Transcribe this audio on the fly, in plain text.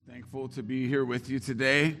Wonderful to be here with you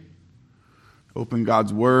today. Open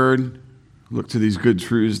God's Word, look to these good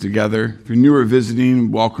truths together. If you're new or visiting,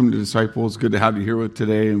 welcome to Disciples. Good to have you here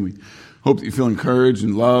today, and we hope that you feel encouraged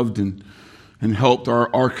and loved and helped.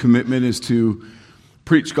 Our commitment is to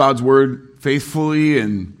preach God's Word faithfully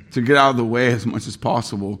and to get out of the way as much as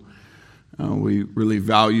possible. We really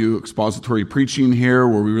value expository preaching here,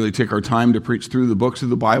 where we really take our time to preach through the books of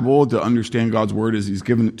the Bible to understand God's Word as He's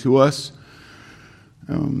given it to us.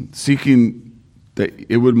 Seeking that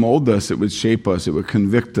it would mold us, it would shape us, it would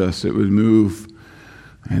convict us, it would move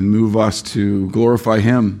us to glorify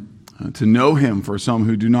Him, to know Him for some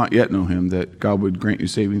who do not yet know Him, that God would grant you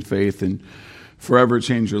saving faith and forever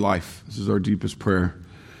change your life. This is our deepest prayer.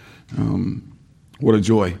 What a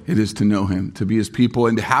joy it is to know Him, to be His people,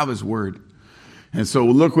 and to have His Word. And so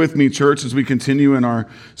look with me, church, as we continue in our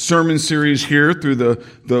sermon series here through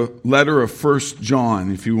the letter of 1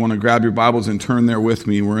 John. If you want to grab your Bibles and turn there with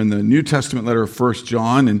me, we're in the New Testament letter of 1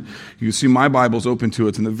 John, and you can see my Bible's open to it.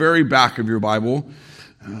 It's in the very back of your Bible.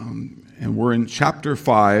 And we're in chapter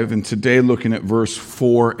 5, and today looking at verse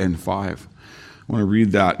 4 and 5. I want to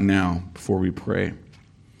read that now before we pray.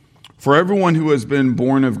 For everyone who has been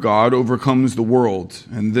born of God overcomes the world,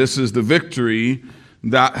 and this is the victory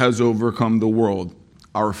that has overcome the world,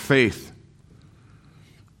 our faith.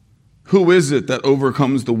 Who is it that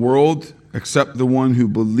overcomes the world except the one who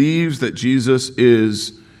believes that Jesus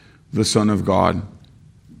is the Son of God?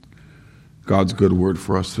 God's good word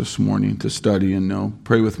for us this morning to study and know.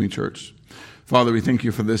 Pray with me, church. Father, we thank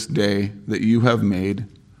you for this day that you have made.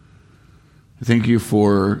 Thank you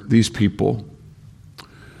for these people,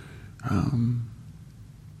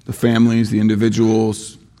 the families, the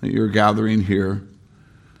individuals that you're gathering here,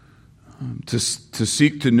 to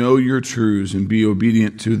seek to know your truths and be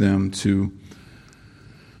obedient to them, to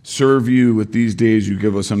serve you with these days you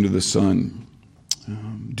give us under the sun.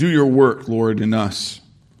 Do your work, Lord, in us,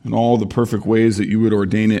 in all the perfect ways that you would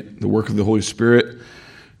ordain it, the work of the Holy Spirit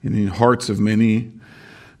in the hearts of many,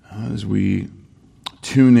 as we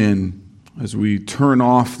tune in, as we turn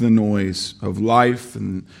off the noise of life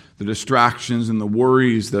and the distractions and the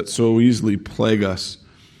worries that so easily plague us,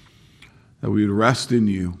 that we would rest in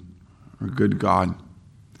you, our good God.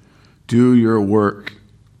 Do your work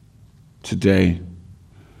today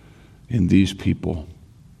in these people.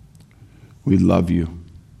 We love you.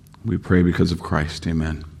 We pray because of Christ.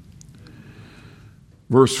 Amen.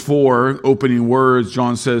 Verse 4, opening words,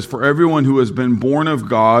 John says, "For everyone who has been born of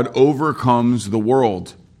God overcomes the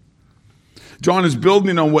world." John is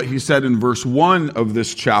building on what he said in verse 1 of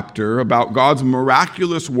this chapter about God's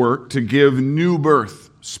miraculous work to give new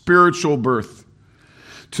birth, spiritual birth,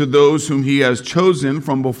 to those whom he has chosen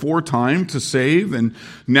from before time to save. And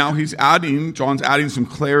now John's adding some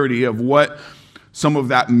clarity of what some of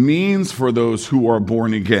that means for those who are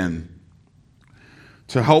born again.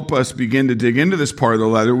 To help us begin to dig into this part of the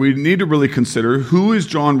letter, we need to really consider, who is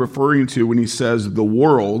John referring to when he says the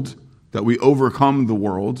world, that we overcome the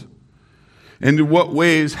world, and in what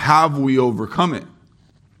ways have we overcome it?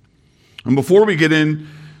 And before we get into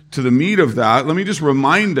the meat of that, let me just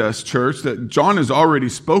remind us, church, that John has already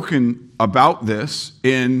spoken about this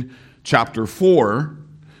in chapter 4,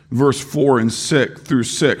 verse 4 and 6 through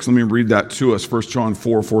 6. Let me read that to us. 1 John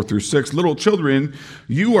 4, 4 through 6. "Little children,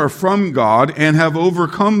 you are from God and have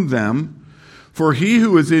overcome them, for he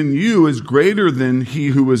who is in you is greater than he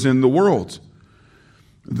who is in the world.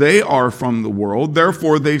 They are from the world,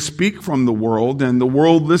 therefore they speak from the world, and the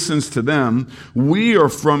world listens to them. We are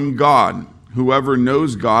from God. Whoever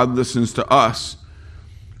knows God listens to us.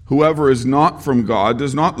 Whoever is not from God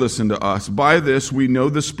does not listen to us. By this we know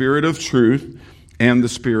the spirit of truth and the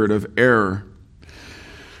spirit of error."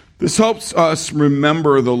 This helps us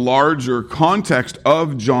remember the larger context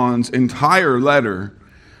of John's entire letter,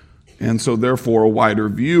 and so therefore a wider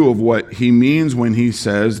view of what he means when he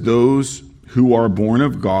says those who are born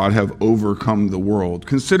of God have overcome the world.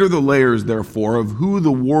 Consider the layers, therefore, of who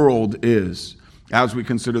the world is, as we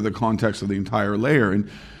consider the context of the entire layer.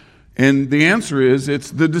 And the answer is,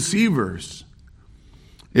 it's the deceivers.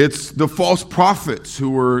 It's the false prophets who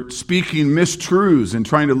were speaking mistruths and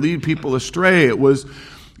trying to lead people astray. It was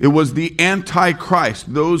the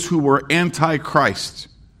Antichrist, those who were Antichrist.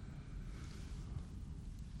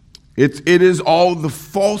 It is all the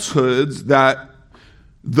falsehoods that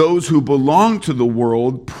those who belong to the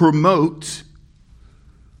world promote,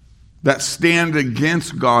 that stand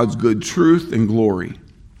against God's good truth and glory.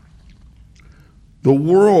 The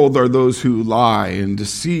world are those who lie and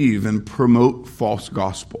deceive and promote false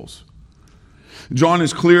gospels. John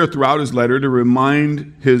is clear throughout his letter to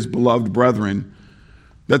remind his beloved brethren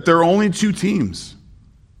that there are only two teams.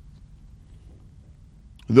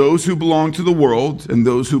 those who belong to the world and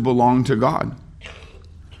those who belong to God.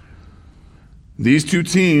 These two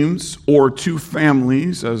teams, or two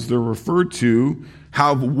families as they're referred to,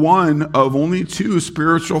 have one of only two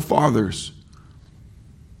spiritual fathers.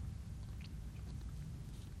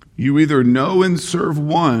 You either know and serve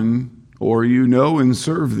one, or you know and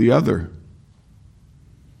serve the other.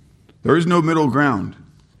 There is no middle ground.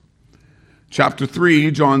 Chapter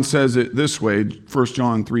 3, John says it this way, 1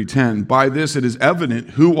 John 3:10. By this it is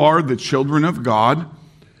evident who are the children of God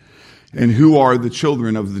and who are the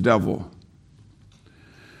children of the devil.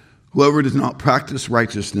 Whoever does not practice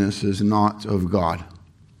righteousness is not of God.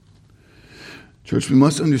 Church, we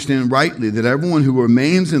must understand rightly that everyone who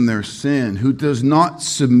remains in their sin, who does not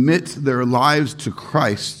submit their lives to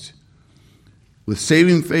Christ with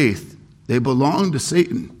saving faith, they belong to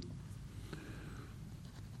Satan.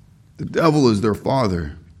 The devil is their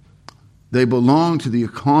father. They belong to the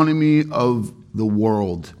economy of the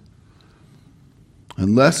world.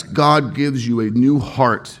 Unless God gives you a new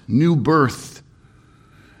heart, new birth,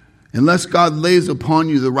 unless God lays upon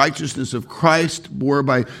you the righteousness of Christ,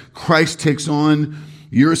 whereby Christ takes on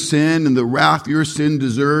your sin and the wrath your sin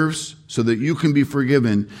deserves so that you can be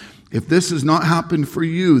forgiven, if this has not happened for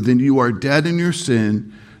you, then you are dead in your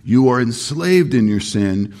sin, you are enslaved in your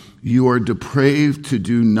sin, you are depraved to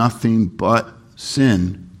do nothing but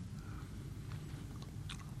sin.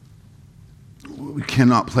 We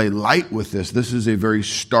cannot play light with this. This is a very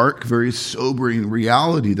stark, very sobering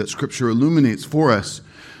reality that Scripture illuminates for us.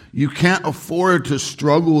 You can't afford to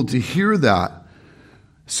struggle to hear that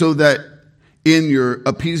so that in your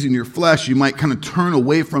appeasing your flesh, you might kind of turn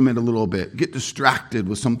away from it a little bit, get distracted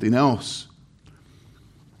with something else.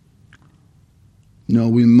 No,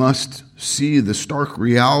 we must see the stark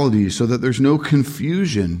reality so that there's no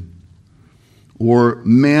confusion or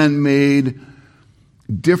man-made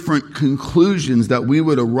different conclusions that we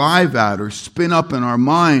would arrive at or spin up in our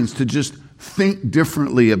minds to just think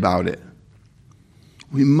differently about it.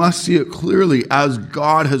 We must see it clearly as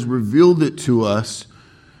God has revealed it to us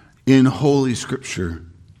in Holy Scripture,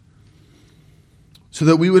 so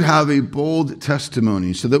that we would have a bold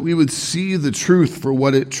testimony, so that we would see the truth for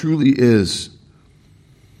what it truly is.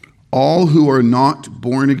 All who are not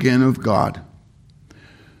born again of God,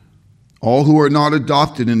 all who are not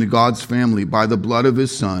adopted into God's family by the blood of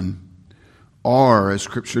His Son, are, as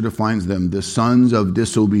Scripture defines them, the sons of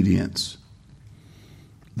disobedience.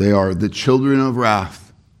 They are the children of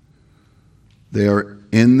wrath. They are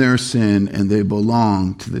in their sin and they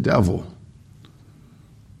belong to the devil.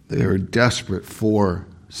 They are desperate for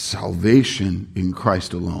salvation in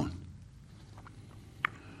Christ alone.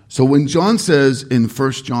 So when John says in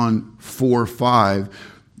 1 John 4:5,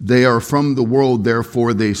 they are from the world,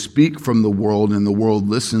 therefore they speak from the world and the world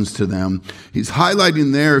listens to them, he's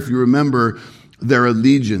highlighting there, if you remember, their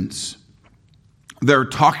allegiance, their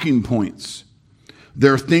talking points.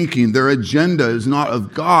 Their thinking, their agenda is not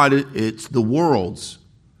of God, it's the world's.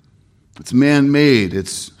 It's man-made,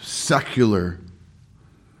 it's secular,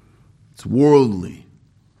 it's worldly.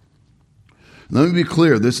 Let me be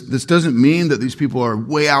clear, this doesn't mean that these people are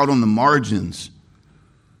way out on the margins.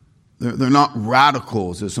 They're not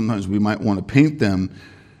radicals, as sometimes we might want to paint them.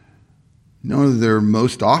 No, they're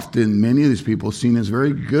most often, many of these people, seen as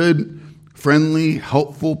very good, friendly,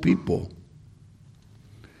 helpful people.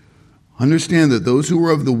 Understand that those who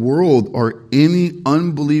are of the world are any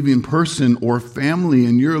unbelieving person or family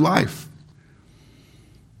in your life.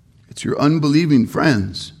 It's your unbelieving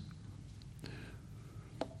friends.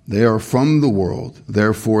 They are from the world,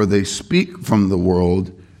 therefore they speak from the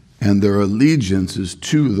world, and their allegiance is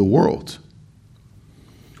to the world.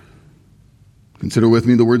 Consider with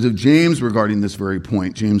me the words of James regarding this very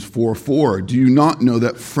point. James 4:4. Do you not know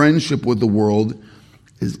that friendship with the world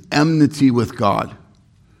is enmity with God?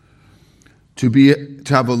 To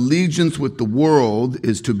have allegiance with the world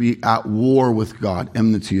is to be at war with God.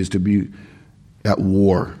 Enmity is to be at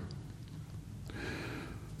war.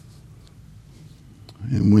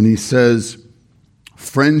 And when he says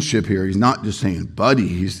friendship here, he's not just saying buddy.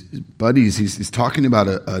 He's talking about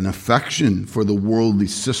an affection for the worldly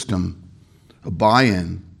system, a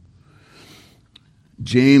buy-in.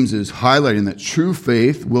 James is highlighting that true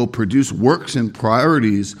faith will produce works and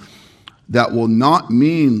priorities that will not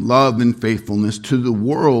mean love and faithfulness to the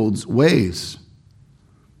world's ways,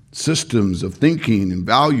 systems of thinking and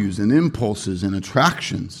values and impulses and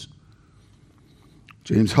attractions.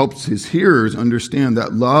 James helps his hearers understand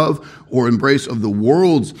that love or embrace of the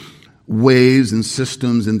world's ways and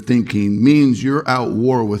systems and thinking means you're at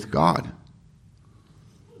war with God.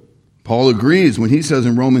 Paul agrees when he says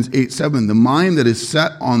in Romans 8:7, the mind that is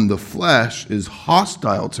set on the flesh is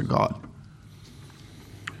hostile to God.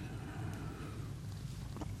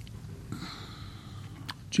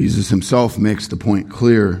 Jesus himself makes the point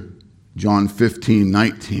clear. John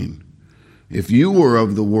 15:19. If you were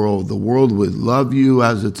of the world would love you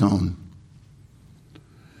as its own.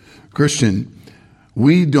 Christian,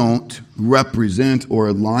 we don't represent or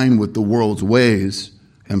align with the world's ways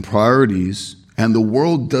and priorities, and the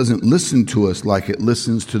world doesn't listen to us like it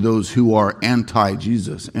listens to those who are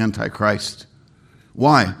anti-Jesus, anti-Christ.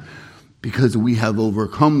 Why? Because we have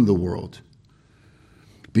overcome the world.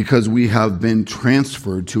 Because we have been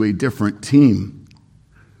transferred to a different team.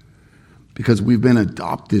 Because we've been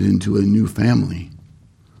adopted into a new family,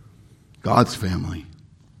 God's family.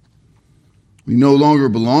 We no longer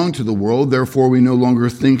belong to the world, therefore we no longer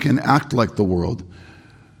think and act like the world.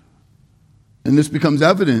 And this becomes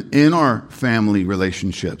evident in our family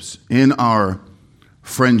relationships, in our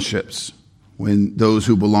friendships, when those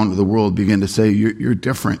who belong to the world begin to say, you're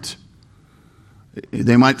different.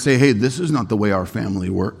 They might say, hey, this is not the way our family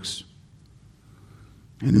works.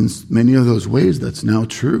 And in many of those ways, that's now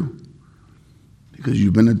true. Because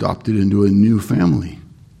you've been adopted into a new family.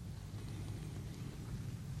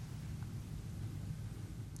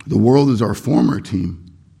 The world is our former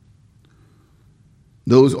team.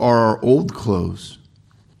 Those are our old clothes.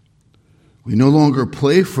 We no longer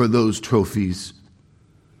play for those trophies.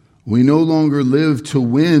 We no longer live to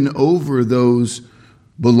win over those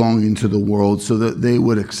belonging to the world so that they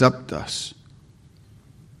would accept us.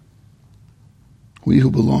 We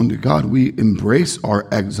who belong to God, we embrace our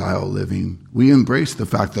exile living. We embrace the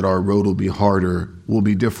fact that our road will be harder, will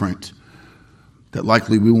be different, that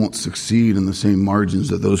likely we won't succeed in the same margins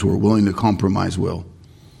that those who are willing to compromise will.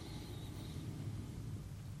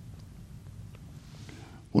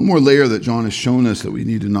 One more layer that John has shown us that we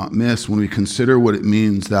need to not miss when we consider what it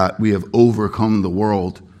means that we have overcome the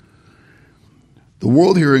world. The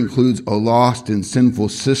world here includes a lost and sinful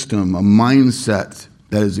system, a mindset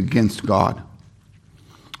that is against God.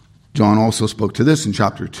 John also spoke to this in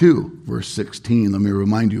chapter 2, verse 16. Let me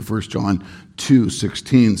remind you, 1 John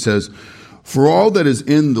 2:16 says, "For all that is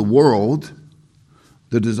in the world,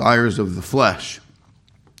 the desires of the flesh,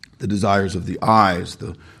 the desires of the eyes,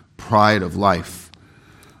 the pride of life,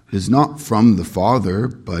 is not from the Father,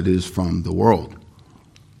 but is from the world."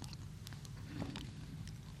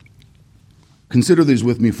 Consider these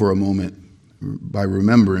with me for a moment by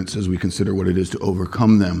remembrance as we consider what it is to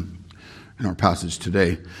overcome them in our passage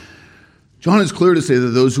today. John is clear to say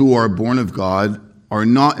that those who are born of God are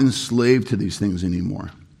not enslaved to these things anymore.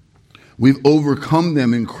 We've overcome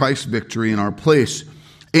them in Christ's victory in our place,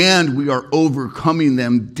 and we are overcoming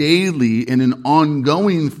them daily in an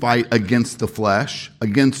ongoing fight against the flesh,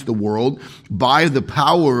 against the world, by the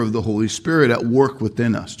power of the Holy Spirit at work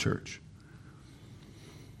within us, church.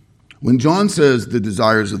 When John says the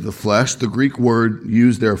desires of the flesh, the Greek word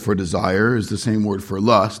used there for desire is the same word for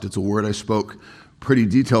lust. It's a word I spoke pretty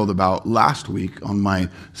detailed about last week on my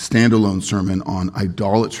standalone sermon on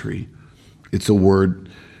idolatry. It's a word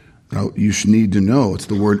you should need to know. It's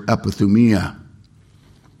the word epithumia.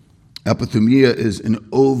 Epithumia is an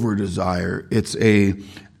over-desire. It's a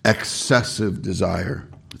excessive desire.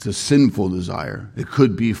 It's a sinful desire. It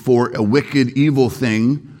could be for a wicked, evil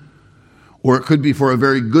thing, or it could be for a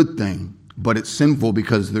very good thing, but it's sinful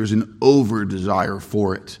because there's an over-desire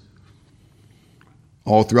for it.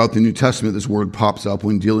 All throughout the New Testament, this word pops up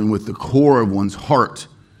when dealing with the core of one's heart.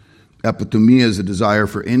 Epithumia is a desire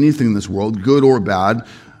for anything in this world, good or bad,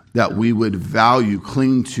 that we would value,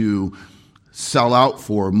 cling to, sell out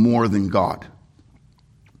for more than God.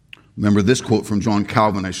 Remember this quote from John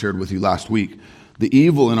Calvin I shared with you last week. The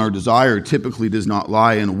evil in our desire typically does not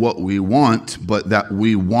lie in what we want, but that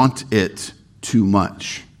we want it too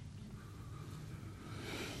much.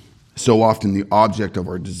 So often the object of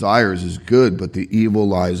our desires is good, but the evil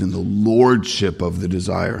lies in the lordship of the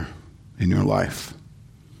desire in your life.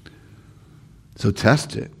 So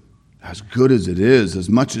test it. As good as it is, as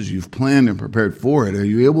much as you've planned and prepared for it, are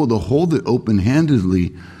you able to hold it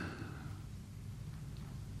open-handedly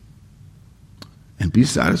and be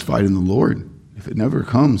satisfied in the Lord if it never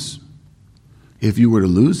comes, if you were to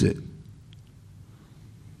lose it?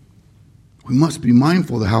 We must be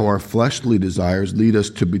mindful of how our fleshly desires lead us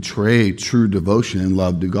to betray true devotion and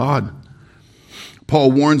love to God.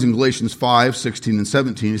 Paul warns in Galatians 5:16 and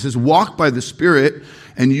 17. He says, "Walk by the Spirit,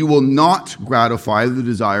 and you will not gratify the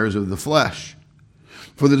desires of the flesh.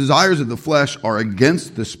 For the desires of the flesh are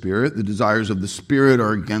against the Spirit. The desires of the Spirit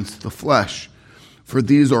are against the flesh. For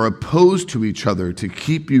these are opposed to each other to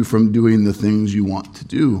keep you from doing the things you want to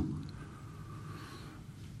do."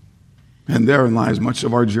 And therein lies much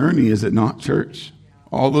of our journey, is it not, church?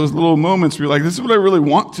 All those little moments where you're like, this is what I really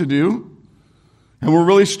want to do. And we're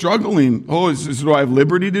really struggling. Oh, do I have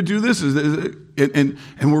liberty to do this? And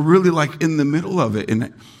we're really like in the middle of it.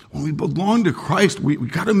 And when we belong to Christ, we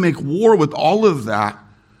got to make war with all of that.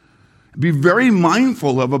 Be very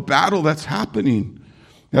mindful of a battle that's happening.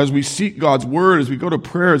 As we seek God's word, as we go to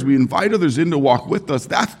prayer, as we invite others in to walk with us,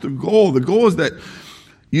 that's the goal. The goal is that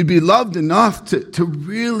you'd be loved enough to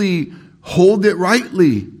really hold it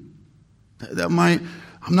rightly. I'm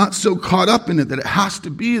not so caught up in it that it has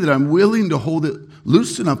to be that I'm willing to hold it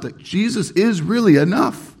loose enough that Jesus is really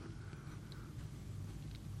enough.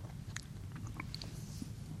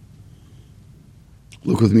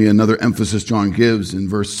 Look with me, another emphasis John gives in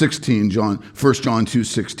verse 16, 1 John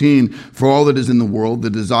 2:16. For all that is in the world, the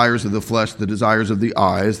desires of the flesh, the desires of the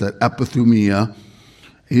eyes, that epithumia.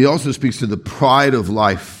 He also speaks to the pride of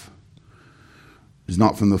life is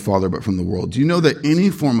not from the Father, but from the world. Do you know that any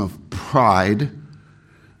form of pride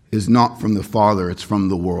is not from the Father, it's from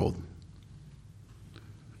the world?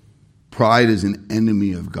 Pride is an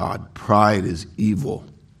enemy of God. Pride is evil.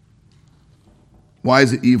 Why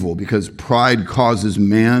is it evil? Because pride causes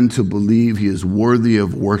man to believe he is worthy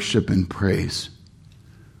of worship and praise.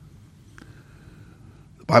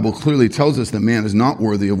 The Bible clearly tells us that man is not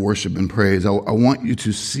worthy of worship and praise. I want you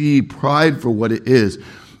to see pride for what it is.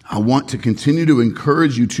 I want to continue to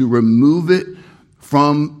encourage you to remove it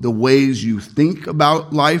from the ways you think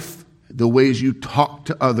about life, the ways you talk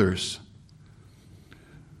to others.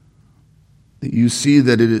 That you see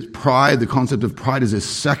that it is pride, the concept of pride is a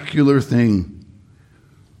secular thing.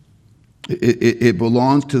 It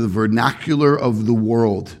belongs to the vernacular of the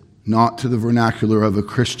world, not to the vernacular of a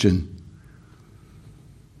Christian.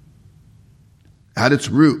 At its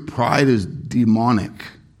root, pride is demonic.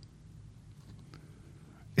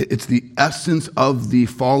 It's the essence of the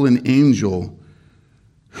fallen angel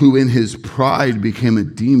who in his pride became a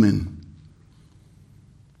demon.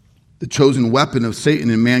 The chosen weapon of Satan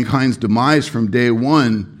in mankind's demise from day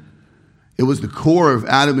one, it was the core of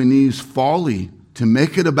Adam and Eve's folly to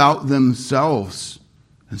make it about themselves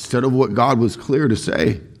instead of what God was clear to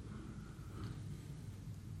say.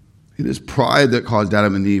 It is pride that caused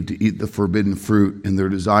Adam and Eve to eat the forbidden fruit in their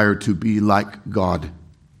desire to be like God.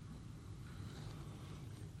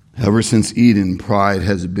 Ever since Eden, pride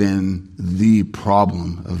has been the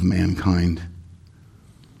problem of mankind.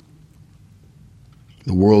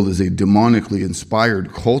 The world is a demonically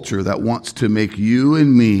inspired culture that wants to make you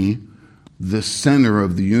and me the center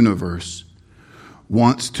of the universe,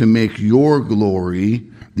 wants to make your glory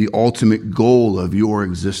the ultimate goal of your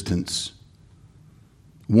existence,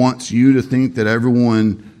 wants you to think that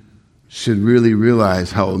everyone should really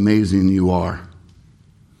realize how amazing you are,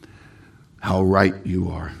 how right you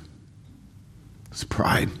are. It's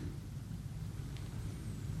pride.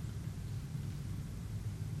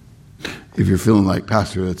 If you're feeling like,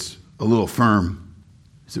 Pastor, that's a little firm,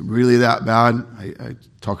 is it really that bad? I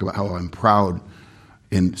talk about how I'm proud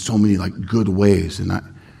in so many good ways, and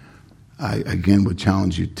I again would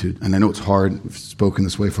challenge you to, and I know it's hard, we've spoken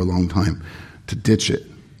this way for a long time, to ditch it.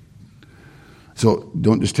 So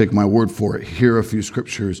don't just take my word for it. Here are a few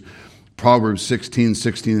scriptures. Proverbs 16,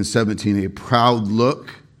 16, and 17. A proud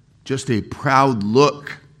look, just a proud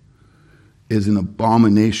look, is an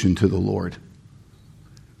abomination to the Lord.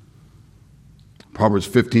 Proverbs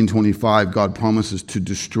 15, 25, God promises to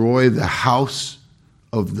destroy the house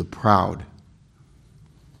of the proud.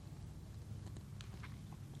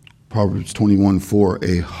 Proverbs 21, 4,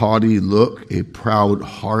 a haughty look, a proud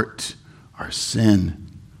heart are sin.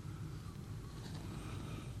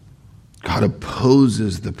 God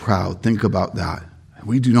opposes the proud. Think about that.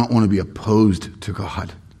 We do not want to be opposed to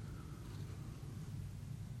God.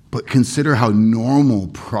 But consider how normal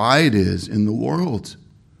pride is in the world,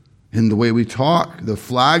 in the way we talk, the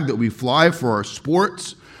flag that we fly for our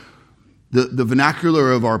sports, the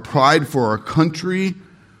vernacular of our pride for our country,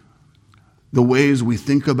 the ways we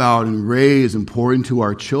think about and raise and pour into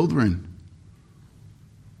our children.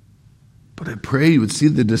 But I pray you would see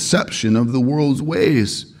the deception of the world's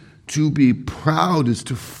ways. To be proud is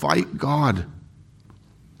to fight God.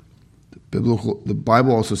 The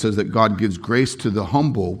Bible also says that God gives grace to the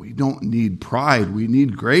humble. We don't need pride. We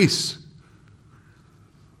need grace.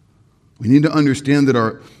 We need to understand that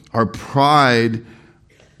our pride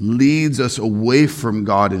leads us away from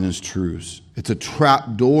God and His truths. It's a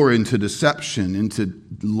trap door into deception, into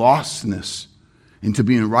lostness, into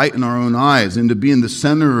being right in our own eyes, into being the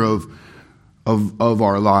center of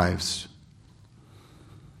our lives.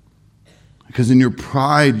 Because in your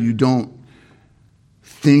pride, you don't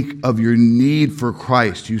think of your need for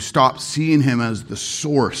Christ. You stop seeing Him as the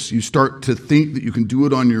source. You start to think that you can do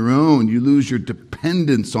it on your own. You lose your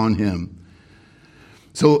dependence on Him.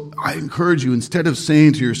 So I encourage you, instead of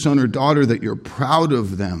saying to your son or daughter that you're proud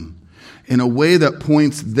of them in a way that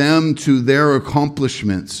points them to their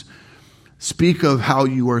accomplishments, speak of how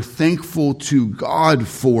you are thankful to God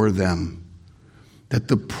for them, that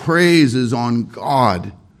the praise is on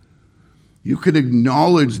God. You can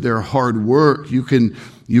acknowledge their hard work. You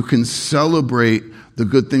can celebrate the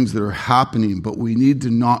good things that are happening, but we need to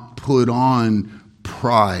not put on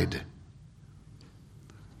pride,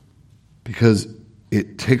 because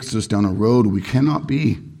it takes us down a road we cannot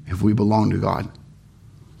be if we belong to God.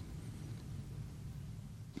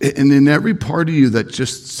 And in every part of you that's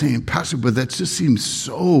just saying, Pastor, but that just seems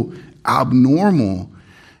so abnormal.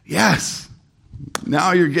 Yes,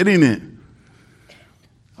 now you're getting it.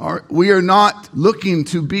 We are not looking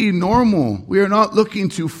to be normal. We are not looking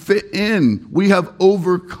to fit in. We have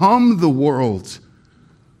overcome the world.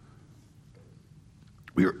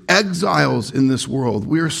 We are exiles in this world.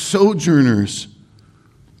 We are sojourners.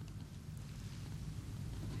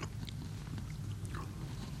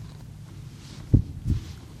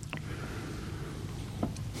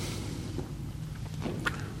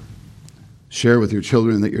 Share with your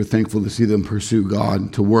children that you're thankful to see them pursue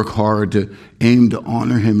God, to work hard, to aim to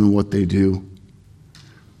honor Him in what they do.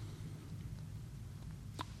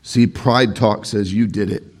 See, pride talk says you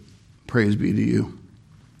did it. Praise be to you.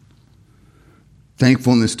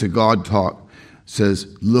 Thankfulness to God talk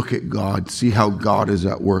says, look at God. See how God is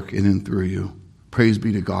at work in and through you. Praise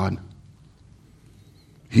be to God.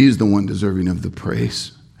 He's the one deserving of the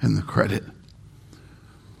praise and the credit.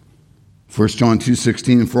 1 John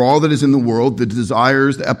 2:16, for all that is in the world, the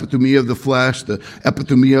desires, the epithumia of the flesh, the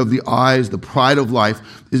epithumia of the eyes, the pride of life,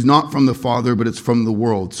 is not from the Father, but it's from the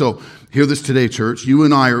world. So hear this today, church. You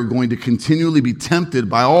and I are going to continually be tempted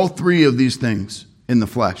by all three of these things in the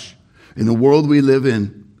flesh, in the world we live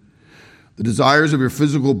in. The desires of your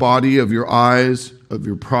physical body, of your eyes, of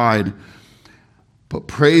your pride. But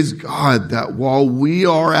praise God that while we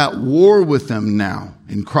are at war with them now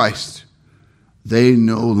in Christ, they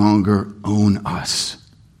no longer own us.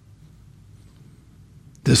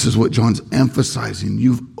 This is what John's emphasizing.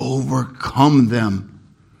 You've overcome them.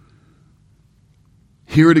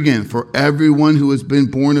 Hear it again. For everyone who has been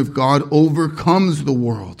born of God overcomes the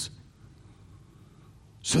world.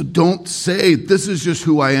 So don't say, this is just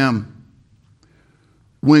who I am,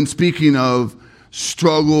 when speaking of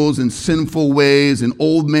struggles and sinful ways and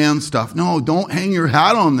old man stuff. No, don't hang your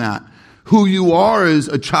hat on that. Who you are is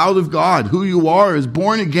a child of God. Who you are is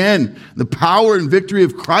born again. The power and victory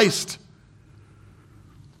of Christ.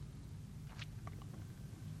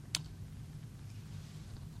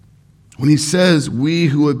 When he says we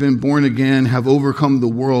who have been born again have overcome the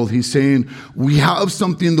world, he's saying we have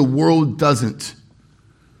something the world doesn't.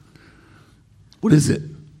 What is it?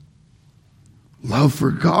 Love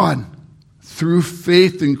for God through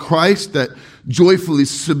faith in Christ that joyfully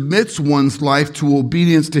submits one's life to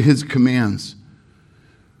obedience to his commands.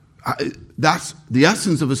 That's the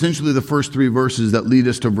essence of essentially the first three verses that lead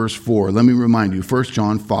us to verse 4. Let me remind you, 1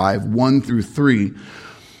 John 5, 1 through 3.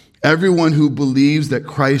 Everyone who believes that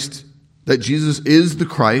Jesus is the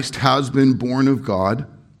Christ has been born of God.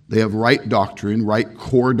 They have right doctrine, right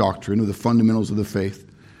core doctrine of the fundamentals of the faith.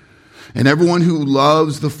 And everyone who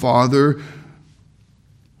loves the Father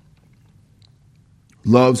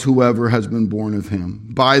loves whoever has been born of him.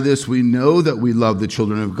 By this we know that we love the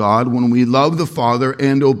children of God, when we love the Father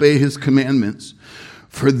and obey his commandments.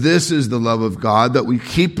 For this is the love of God, that we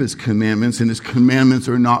keep his commandments, and his commandments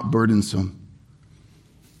are not burdensome.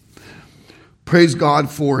 Praise God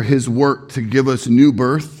for his work to give us new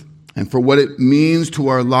birth, and for what it means to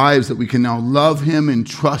our lives that we can now love him and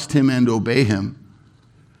trust him and obey him.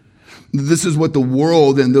 This is what the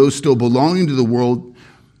world and those still belonging to the world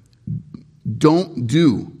don't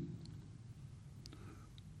do.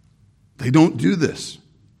 They don't do this.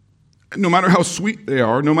 No matter how sweet they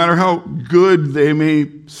are, no matter how good they may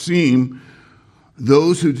seem,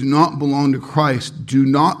 those who do not belong to Christ do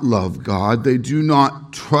not love God. They do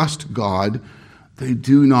not trust God. They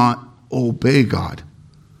do not obey God.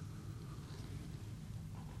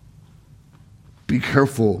 Be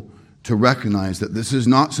careful to recognize that this is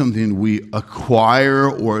not something we acquire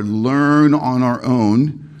or learn on our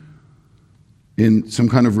own in some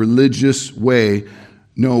kind of religious way.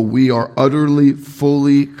 No, we are utterly,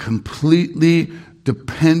 fully, completely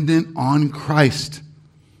dependent on Christ,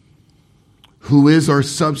 who is our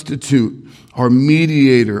substitute, our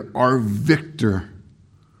mediator, our victor.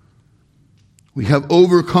 We have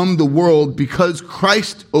overcome the world because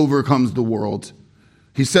Christ overcomes the world.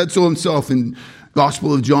 He said so himself in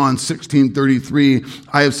Gospel of John 16:33,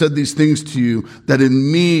 I have said these things to you, that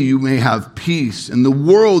in me you may have peace. In the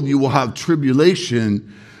world you will have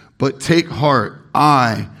tribulation, but take heart,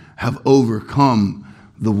 I have overcome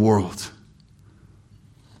the world.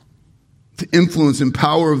 The influence and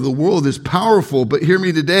power of the world is powerful, but hear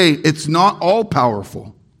me today, it's not all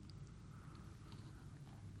powerful.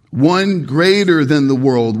 One greater than the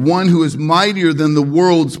world, one who is mightier than the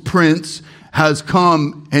world's prince, has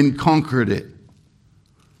come and conquered it.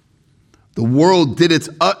 The world did its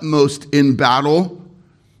utmost in battle,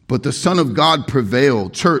 but the Son of God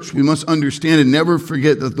prevailed. Church, we must understand and never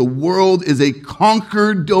forget that the world is a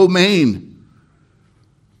conquered domain.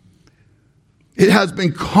 It has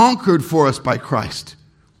been conquered for us by Christ.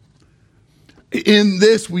 In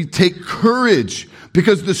this, we take courage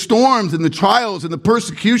because the storms and the trials and the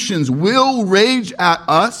persecutions will rage at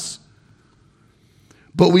us,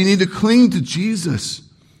 but we need to cling to Jesus.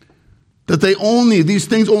 These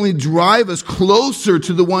things only drive us closer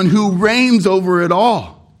to the one who reigns over it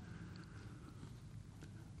all.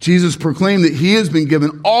 Jesus proclaimed that he has been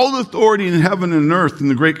given all authority in heaven and earth in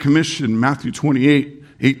the Great Commission, Matthew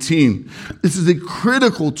 28:18. This is a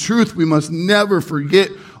critical truth we must never forget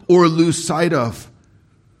or lose sight of.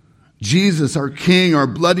 Jesus, our King, our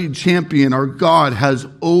bloodied champion, our God, has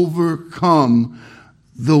overcome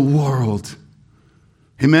the world.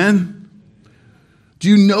 Amen? Do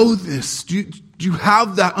you know this? Do you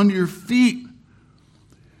have that under your feet?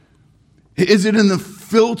 Is it in the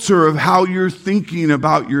filter of how you're thinking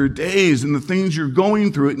about your days and the things you're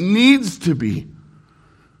going through? It needs to be.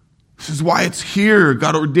 This is why it's here.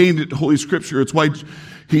 God ordained it to Holy Scripture. It's why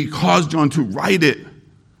he caused John to write it.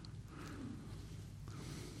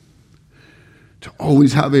 To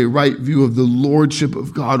always have a right view of the lordship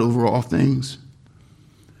of God over all things.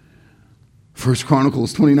 1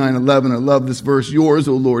 Chronicles 29:11, I love this verse. Yours,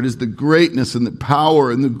 O Lord, is the greatness and the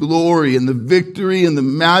power and the glory and the victory and the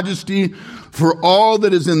majesty, for all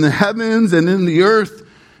that is in the heavens and in the earth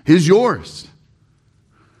is yours.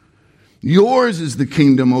 Yours is the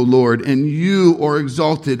kingdom, O Lord, and you are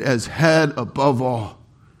exalted as head above all.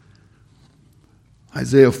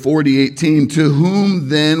 Isaiah 40:18, to whom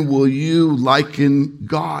then will you liken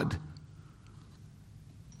God?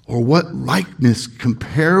 Or what likeness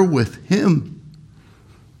compare with him?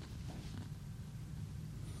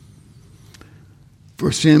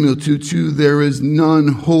 1 Samuel 2:2, there is none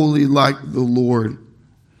holy like the Lord,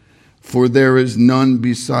 for there is none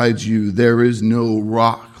besides you. There is no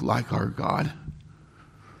rock like our God.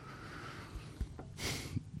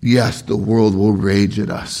 Yes, the world will rage at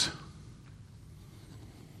us.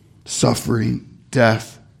 Suffering,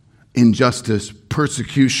 death, injustice,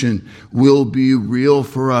 persecution will be real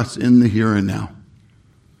for us in the here and now.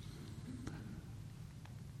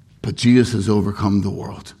 But Jesus has overcome the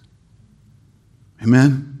world.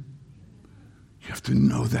 Amen? You have to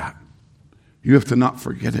know that. You have to not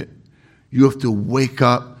forget it. You have to wake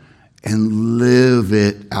up and live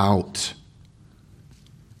it out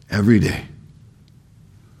every day.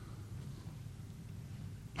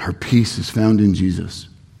 Our peace is found in Jesus.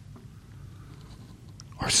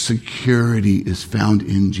 Our security is found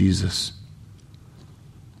in Jesus.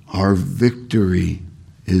 Our victory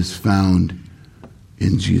is found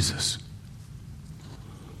in Jesus.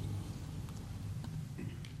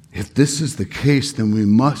 If this is the case, then we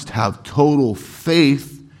must have total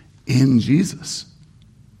faith in Jesus.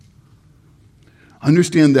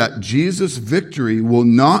 Understand that Jesus' victory will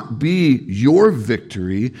not be your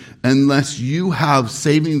victory unless you have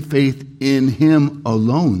saving faith in him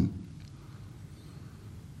alone.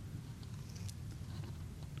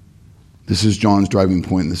 This is John's driving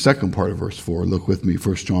point in the second part of verse 4. Look with me,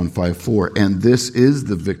 1 John 5:4. And this is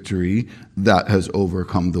the victory that has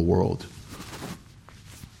overcome the world.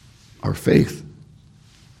 Our faith.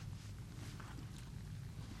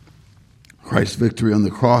 Christ's victory on the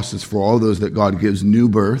cross is for all those that God gives new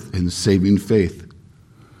birth and saving faith.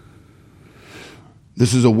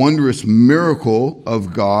 This is a wondrous miracle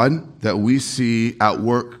of God that we see at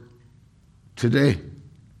work today.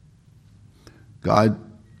 God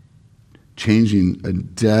changing a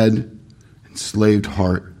dead, enslaved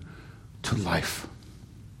heart to life,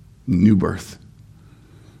 new birth,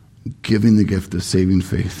 giving the gift of saving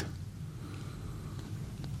faith.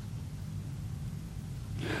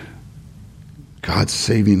 God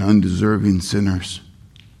saving undeserving sinners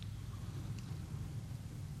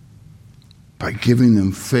by giving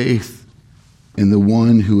them faith in the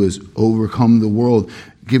one who has overcome the world,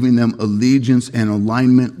 giving them allegiance and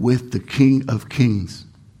alignment with the King of Kings.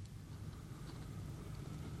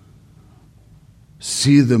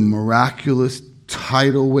 See the miraculous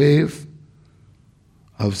tidal wave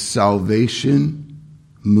of salvation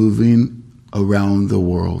moving around the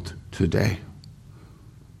world today.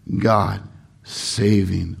 God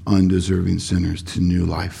saving undeserving sinners to new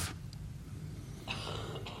life.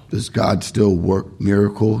 Does God still work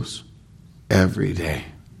miracles every day?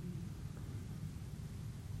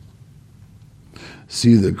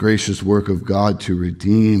 See the gracious work of God to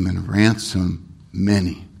redeem and ransom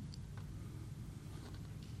many.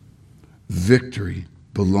 Victory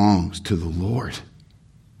belongs to the Lord.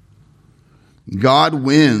 God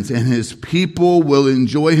wins, and his people will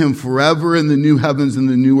enjoy him forever in the new heavens and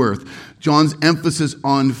the new earth. John's emphasis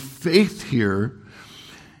on faith here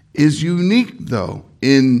is unique, though,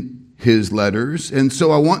 in his letters. And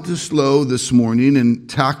so I want to slow this morning and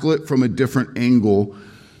tackle it from a different angle.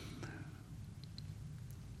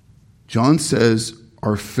 John says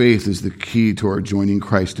our faith is the key to our joining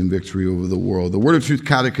Christ in victory over the world. The Word of Truth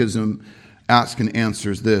Catechism asks and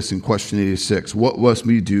answers this in question 86. What must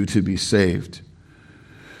we do to be saved?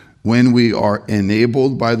 When we are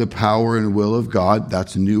enabled by the power and will of God,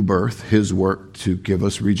 that's new birth, his work to give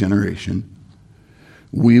us regeneration,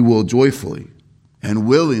 we will joyfully and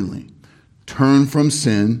willingly turn from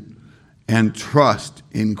sin and trust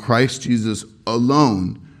in Christ Jesus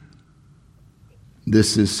alone.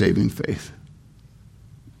 This is saving faith.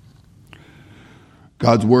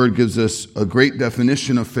 God's word gives us a great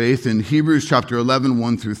definition of faith in Hebrews chapter 11,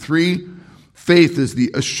 1 through 3. Faith is the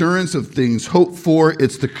assurance of things hoped for.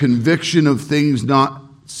 It's the conviction of things not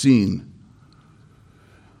seen.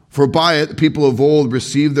 For by it, the people of old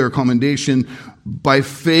received their commendation. By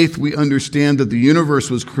faith, we understand that the universe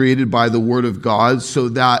was created by the word of God, so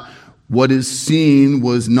that what is seen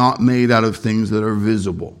was not made out of things that are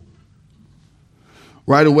visible.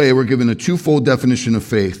 Right away, we're given a twofold definition of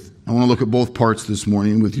faith. I want to look at both parts this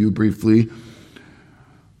morning with you briefly.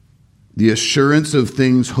 The assurance of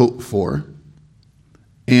things hoped for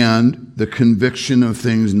and the conviction of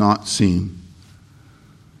things not seen.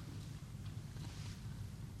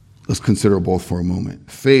 Let's consider both for a moment.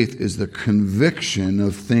 Faith is the conviction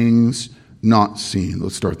of things not seen.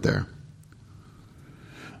 Let's start there.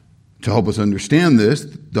 To help us understand this,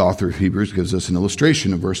 the author of Hebrews gives us an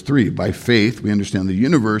illustration of verse 3. By faith, we understand the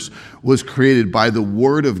universe was created by the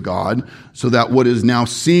word of God, so that what is now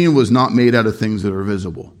seen was not made out of things that are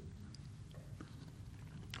visible.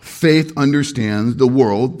 Faith understands the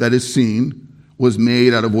world that is seen was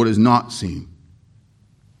made out of what is not seen.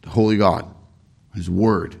 The Holy God, his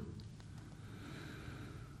word.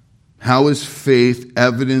 How is faith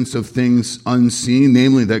evidence of things unseen?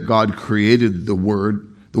 Namely, that God created the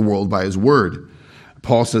world by his word.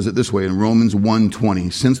 Paul says it this way in Romans 1:20.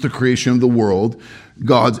 Since the creation of the world,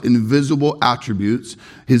 God's invisible attributes,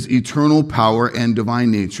 his eternal power and divine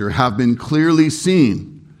nature, have been clearly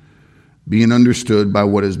seen, being understood by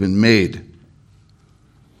what has been made.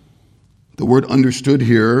 The word understood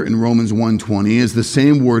here in Romans 1:20 is the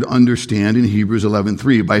same word understand in Hebrews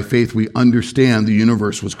 11:3. By faith we understand the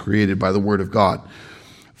universe was created by the word of God.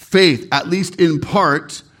 Faith, at least in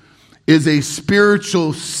part, is a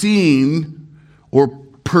spiritual seeing or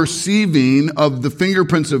perceiving of the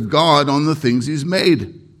fingerprints of God on the things he's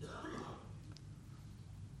made.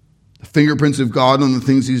 The fingerprints of God on the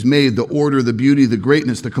things he's made, the order, the beauty, the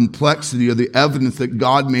greatness, the complexity of the evidence that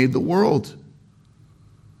God made the world.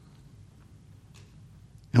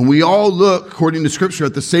 And we all look, according to Scripture,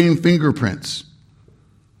 at the same fingerprints.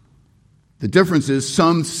 The difference is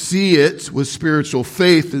some see it with spiritual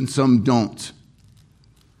faith and some don't.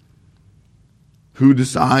 Who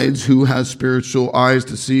decides who has spiritual eyes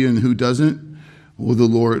to see and who doesn't? Well,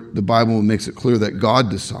 the Bible makes it clear that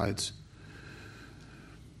God decides.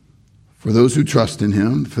 For those who trust in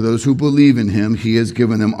him, for those who believe in him, he has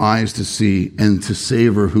given them eyes to see and to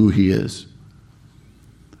savor who he is.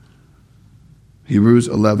 Hebrews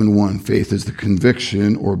 11:1, faith is the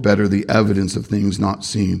conviction, or better, the evidence of things not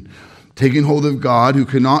seen. Taking hold of God who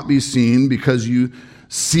cannot be seen because you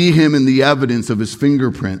see him in the evidence of his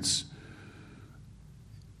fingerprints.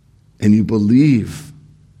 And you believe.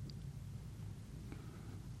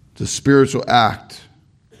 It's a spiritual act.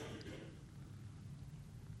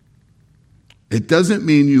 It doesn't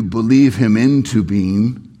mean you believe him into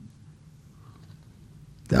being.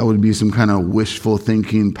 That would be some kind of wishful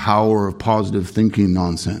thinking, power of positive thinking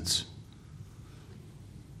nonsense.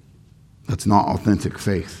 That's not authentic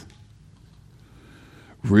faith.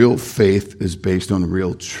 Real faith is based on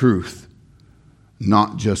real truth,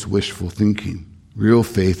 not just wishful thinking. Real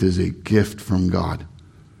faith is a gift from God.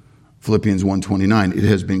 Philippians 1:29, it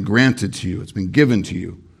has been granted to you, it's been given to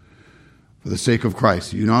you for the sake of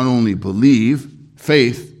Christ. You not only believe,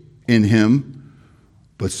 faith in him,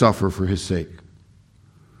 but suffer for his sake.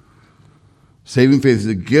 Saving faith is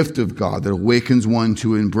a gift of God that awakens one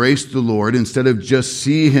to embrace the Lord instead of just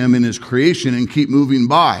see him in his creation and keep moving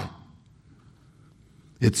by.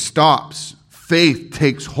 It stops. Faith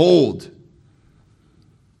takes hold.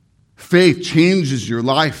 Faith changes your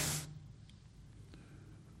life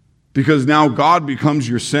because now God becomes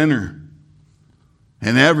your center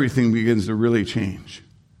and everything begins to really change.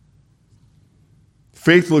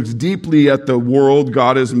 Faith looks deeply at the world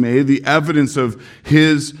God has made, the evidence of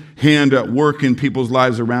his hand at work in people's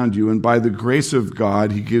lives around you, and by the grace of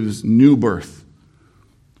God, he gives new birth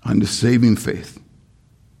unto saving faith.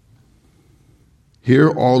 Hear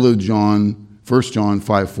all of 1 John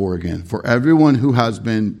 5:4 again. For everyone who has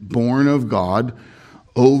been born of God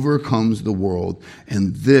overcomes the world,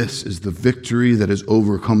 and this is the victory that has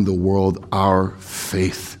overcome the world, our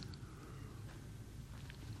faith.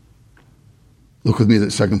 Look with me at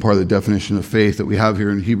that second part of the definition of faith that we have here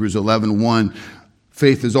in Hebrews 11:1.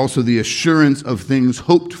 Faith is also the assurance of things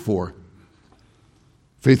hoped for.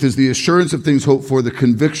 Faith is the assurance of things hoped for, the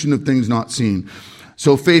conviction of things not seen.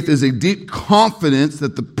 So faith is a deep confidence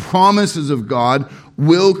that the promises of God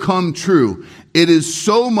will come true. It is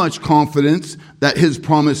so much confidence that his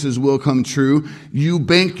promises will come true, you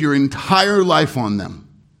bank your entire life on them.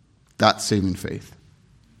 That's saving faith.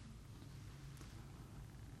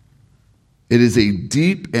 It is a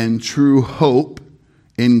deep and true hope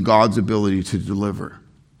in God's ability to deliver,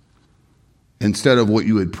 instead of what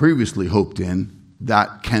you had previously hoped in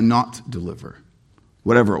that cannot deliver,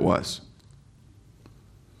 whatever it was.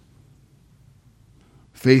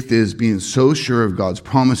 Faith is being so sure of God's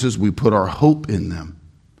promises, we put our hope in them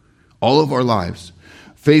all of our lives.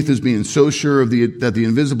 Faith is being so sure that the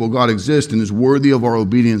invisible God exists and is worthy of our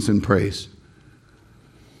obedience and praise.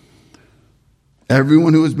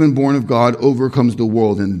 Everyone who has been born of God overcomes the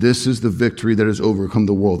world, and this is the victory that has overcome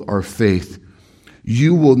the world, our faith.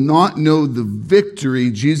 You will not know the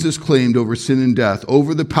victory Jesus claimed over sin and death,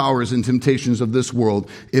 over the powers and temptations of this world,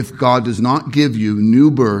 if God does not give you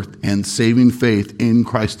new birth and saving faith in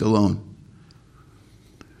Christ alone.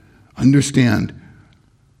 Understand,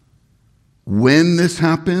 when this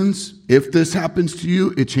happens, if this happens to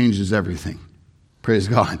you, it changes everything. Praise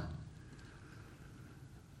God.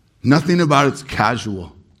 Nothing about it's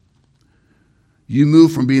casual. You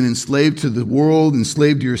move from being enslaved to the world,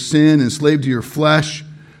 enslaved to your sin, enslaved to your flesh,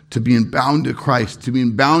 to being bound to Christ, to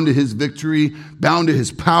being bound to his victory, bound to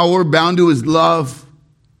his power, bound to his love.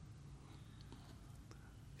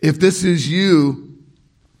 If this is you,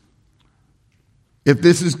 if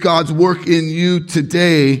this is God's work in you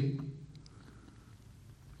today,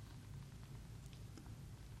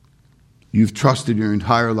 you've trusted your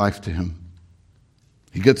entire life to him.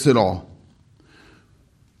 He gets it all.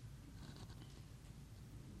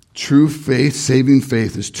 True faith, saving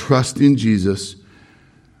faith, is trusting Jesus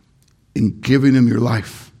and giving him your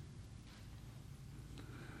life.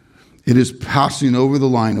 It is passing over the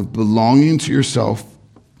line of belonging to yourself.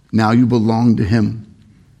 Now you belong to him.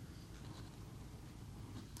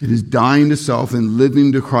 It is dying to self and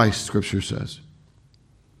living to Christ, Scripture says.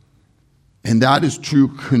 And that is true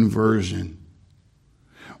conversion.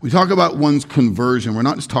 We talk about one's conversion. We're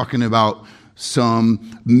not just talking about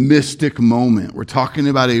some mystic moment. We're talking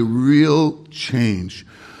about a real change.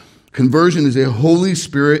 Conversion is a Holy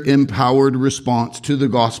Spirit empowered response to the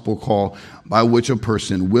gospel call by which a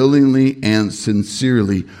person willingly and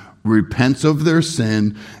sincerely repents of their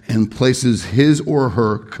sin and places his or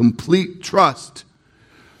her complete trust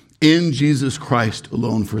in Jesus Christ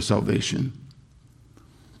alone for salvation.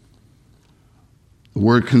 The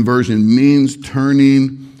word conversion means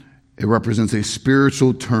turning. It represents a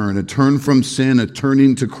spiritual turn, a turn from sin, a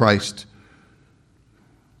turning to Christ.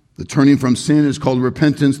 The turning from sin is called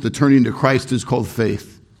repentance. The turning to Christ is called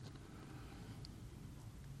faith.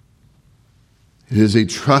 It is a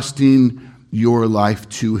trusting your life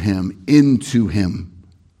to him, into him.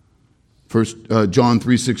 John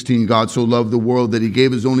 3:16, God so loved the world that he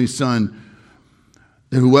gave his only son,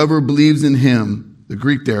 that whoever believes in him, the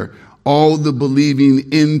Greek there, all the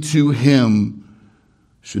believing into him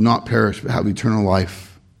should not perish but have eternal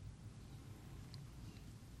life.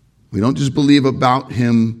 We don't just believe about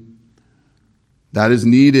him. That is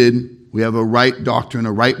needed. We have a right doctrine,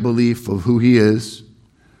 a right belief of who he is.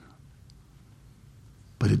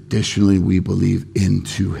 But additionally, we believe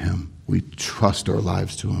into him. We trust our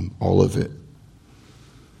lives to him, all of it.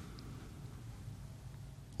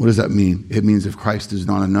 What does that mean? It means if Christ is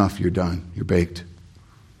not enough, you're done. You're baked.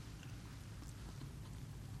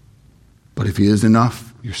 But if he is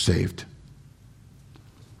enough, you're saved.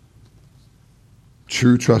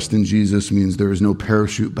 True trust in Jesus means there is no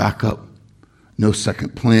parachute backup, no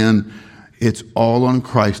second plan. It's all on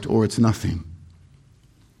Christ or it's nothing.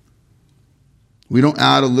 We don't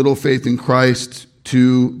add a little faith in Christ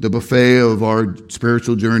to the buffet of our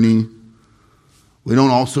spiritual journey. We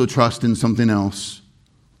don't also trust in something else.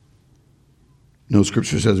 No,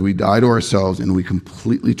 Scripture says we die to ourselves and we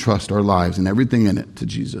completely trust our lives and everything in it to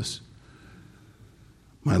Jesus.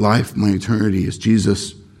 My life, my eternity is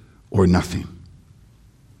Jesus or nothing.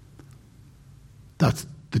 That's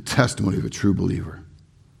the testimony of a true believer.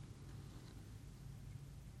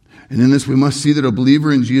 And in this, we must see that a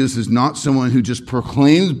believer in Jesus is not someone who just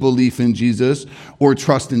proclaims belief in Jesus or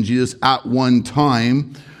trust in Jesus at one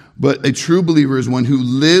time, but a true believer is one who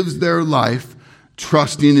lives their life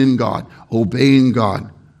trusting in God, obeying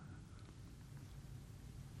God.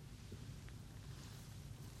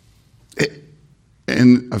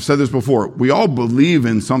 And I've said this before, we all believe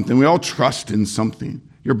in something. We all trust in something.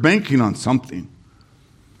 You're banking on something.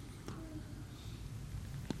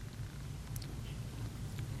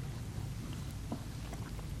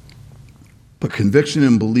 But conviction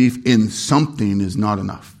and belief in something is not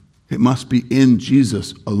enough. It must be in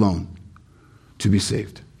Jesus alone to be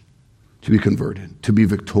saved, to be converted, to be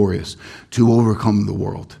victorious, to overcome the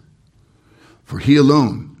world. For he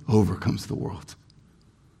alone overcomes the world.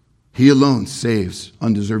 He alone saves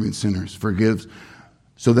undeserving sinners, forgives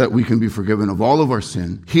so that we can be forgiven of all of our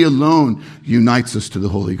sin. He alone unites us to the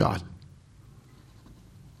holy God.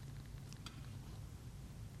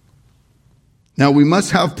 Now, we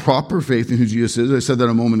must have proper faith in who Jesus is. I said that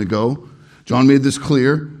a moment ago. John made this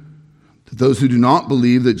clear, that those who do not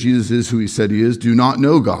believe that Jesus is who he said he is do not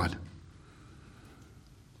know God.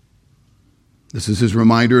 This is his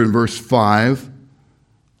reminder in verse 5.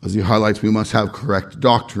 As he highlights, we must have correct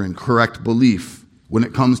doctrine, correct belief when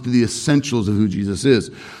it comes to the essentials of who Jesus is.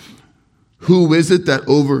 Who is it that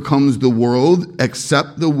overcomes the world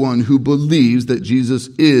except the one who believes that Jesus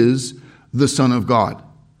is the Son of God?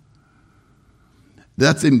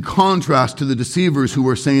 That's in contrast to the deceivers who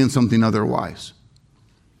were saying something otherwise.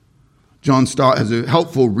 John Stott has a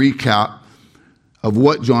helpful recap of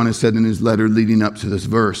what John has said in his letter leading up to this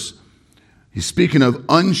verse. He's speaking of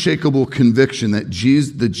unshakable conviction that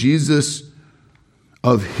the Jesus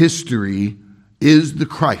of history is the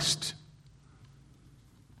Christ.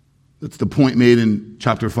 That's the point made in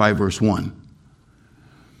chapter 5, verse 1.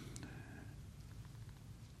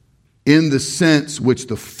 In the sense which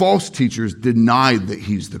the false teachers denied that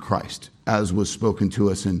he's the Christ, as was spoken to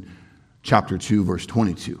us in chapter 2, verse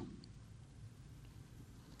 22.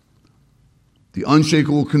 The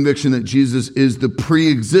unshakable conviction that Jesus is the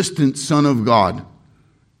pre-existent Son of God.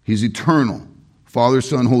 He's eternal. Father,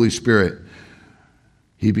 Son, Holy Spirit.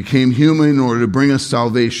 He became human in order to bring us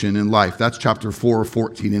salvation and life. That's chapter 4,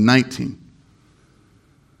 14, and 19.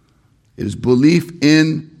 It is belief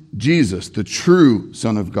in Jesus, the true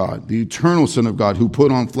Son of God, the eternal Son of God who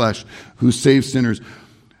put on flesh, who saves sinners,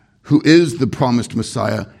 who is the promised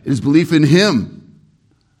Messiah. It is belief in him.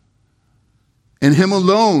 And him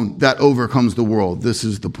alone that overcomes the world. This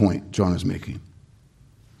is the point John is making.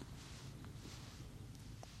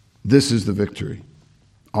 This is the victory.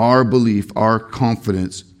 Our belief, our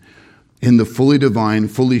confidence in the fully divine,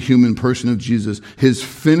 fully human person of Jesus, his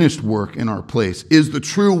finished work in our place, is the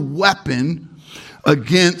true weapon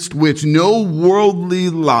against which no worldly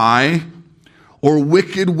lie or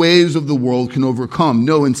wicked ways of the world can overcome.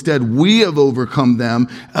 No, instead, we have overcome them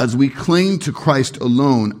as we cling to Christ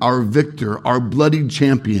alone, our victor, our bloodied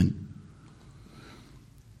champion.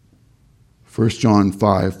 1 John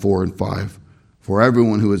 5, 4 and 5. For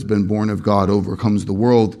everyone who has been born of God overcomes the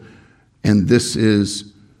world, and this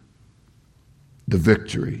is the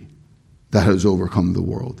victory that has overcome the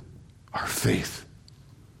world, our faith.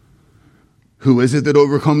 Who is it that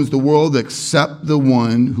overcomes the world except the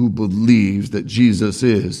one who believes that Jesus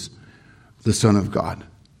is the Son of God?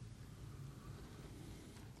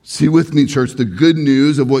 See with me, church, the good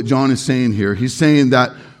news of what John is saying here. He's saying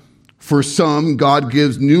that for some, God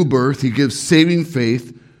gives new birth. He gives saving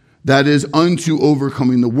faith that is unto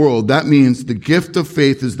overcoming the world. That means the gift of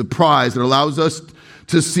faith is the prize that allows us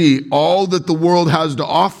to see all that the world has to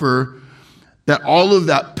offer, that all of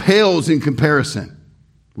that pales in comparison.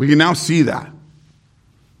 We can now see that.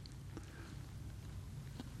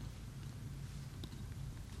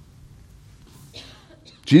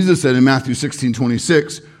 Jesus said in Matthew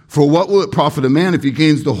 16:26, for what will it profit a man if he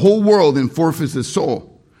gains the whole world and forfeits his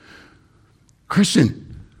soul?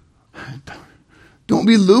 Christian, don't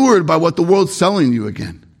be lured by what the world's selling you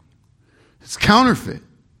again. It's counterfeit.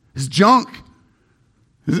 It's junk.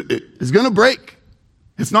 It's going to break.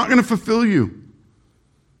 It's not going to fulfill you.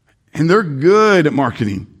 And they're good at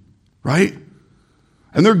marketing, right?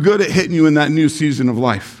 And they're good at hitting you in that new season of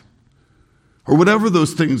life. Or whatever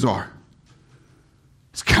those things are.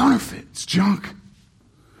 It's counterfeit. It's junk.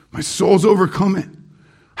 My soul's overcome it.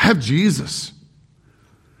 I have Jesus.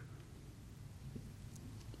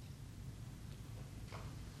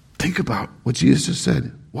 Think about what Jesus just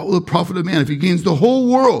said. What will it profit a man if he gains the whole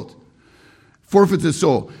world, forfeits his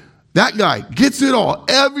soul? That guy gets it all.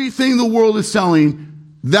 Everything the world is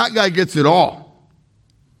selling, that guy gets it all.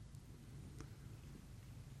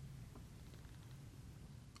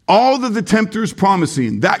 All that the tempter is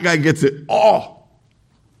promising, that guy gets it all.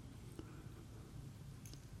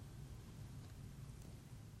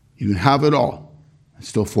 You can have it all and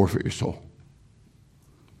still forfeit your soul.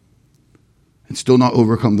 And still not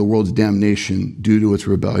overcome the world's damnation due to its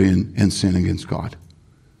rebellion and sin against God.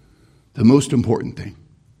 The most important thing.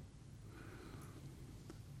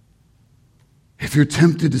 If you're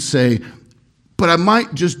tempted to say, but I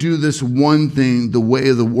might just do this one thing the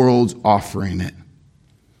way the world's offering it.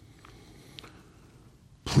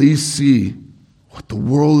 Please see what the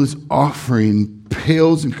world is offering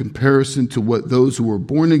pales in comparison to what those who are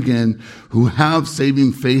born again, who have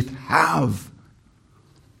saving faith, have.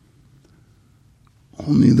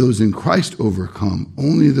 Only those in Christ overcome.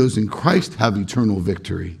 Only those in Christ have eternal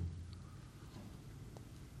victory.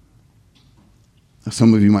 Now,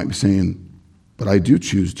 some of you might be saying, but I do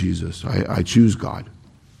choose Jesus. I choose God.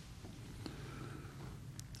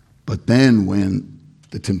 But then when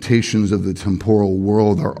the temptations of the temporal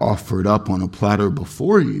world are offered up on a platter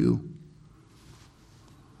before you,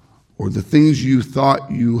 or the things you thought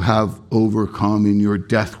you have overcome in your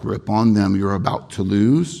death grip on them, you're about to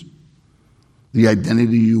lose, the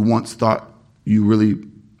identity you once thought you really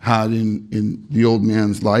had in the old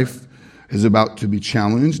man's life is about to be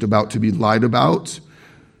challenged, about to be lied about.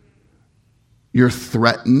 You're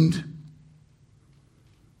threatened.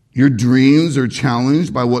 Your dreams are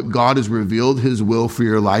challenged by what God has revealed his will for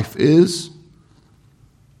your life is.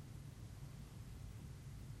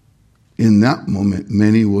 In that moment,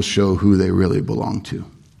 many will show who they really belong to.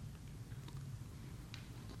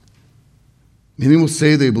 Many will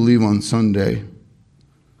say they believe on Sunday,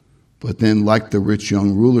 but then, like the rich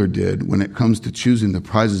young ruler did, when it comes to choosing the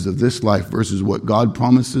prizes of this life versus what God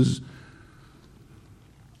promises,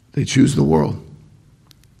 they choose the world.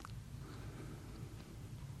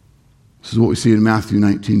 This is what we see in Matthew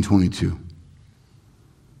 19:22.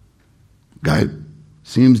 Guy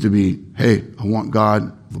seems to be, hey, I want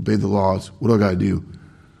God, I've obeyed the laws, what do I got to do?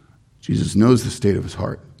 Jesus knows the state of his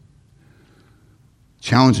heart.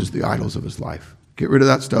 Challenges the idols of his life. Get rid of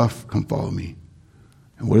that stuff, come follow me.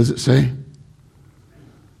 And what does it say?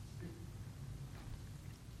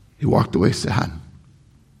 He walked away sad.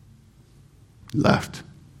 He left.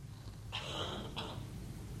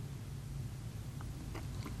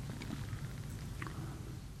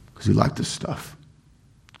 Because he liked his stuff.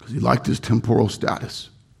 Because he liked his temporal status.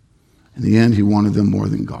 In the end, he wanted them more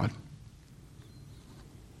than God.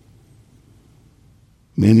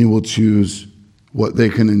 Many will choose what they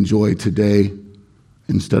can enjoy today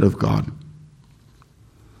instead of God.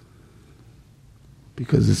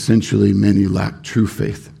 Because essentially many lack true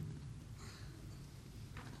faith.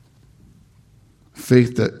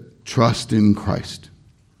 Faith that trusts in Christ.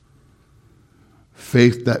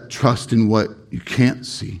 Faith that trusts in what you can't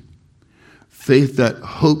see. Faith that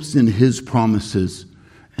hopes in his promises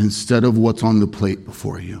instead of what's on the plate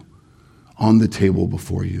before you, on the table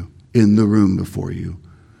before you, in the room before you,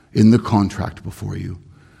 in the contract before you,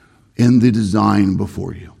 in the design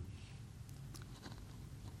before you.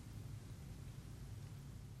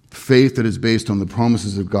 Faith that is based on the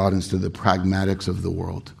promises of God instead of the pragmatics of the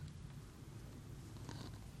world.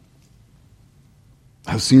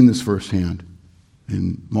 I've seen this firsthand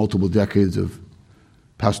in multiple decades of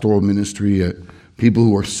pastoral ministry. People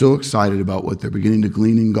who are so excited about what they're beginning to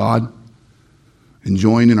glean in God,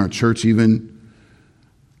 enjoying in our church even.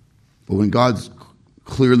 But when God's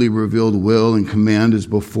clearly revealed will and command is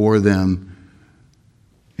before them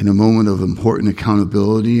in a moment of important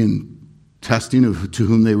accountability and testing of to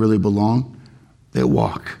whom they really belong, they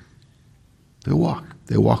walk. They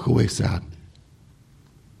walk away sad.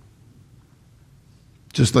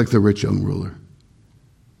 Just like the rich young ruler.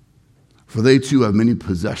 For they too have many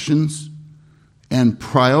possessions and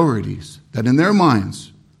priorities that in their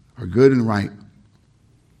minds are good and right,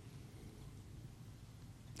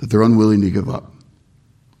 that they're unwilling to give up.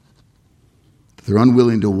 That they're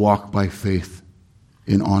unwilling to walk by faith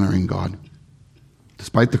in honoring God,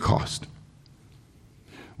 despite the cost.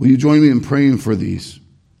 Will you join me in praying for these?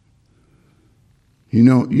 You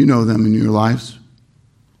know them in your lives.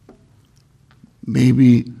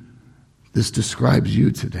 Maybe this describes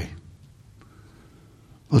you today.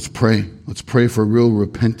 Let's pray. Let's pray for real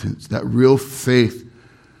repentance, that real faith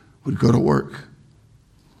would go to work.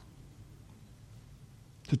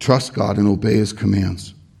 to trust God and obey his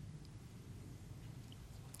commands.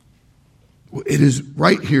 It is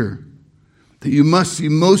right here that you must see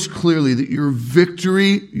most clearly that your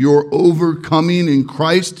victory, your overcoming in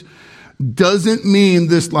Christ, doesn't mean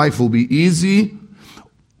this life will be easy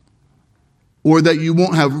or that you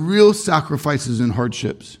won't have real sacrifices and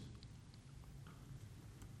hardships.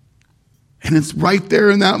 And it's right there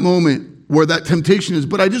in that moment where that temptation is,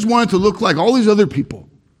 but I just want it to look like all these other people.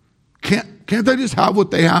 Can't I just have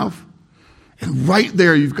what they have? And right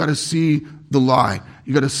there, you've got to see the lie.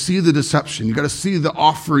 You've got to see the deception. You've got to see the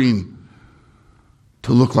offering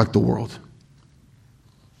to look like the world.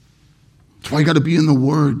 That's why you got to be in the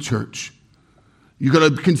Word, church. You got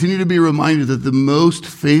to continue to be reminded that the most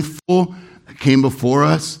faithful that came before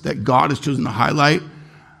us, that God has chosen to highlight,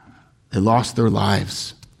 they lost their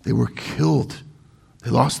lives. They were killed.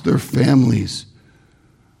 They lost their families.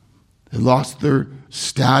 They lost their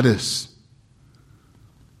status.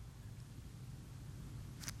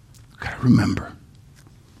 Got to remember,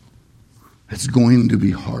 it's going to be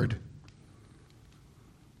hard.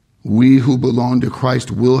 We who belong to Christ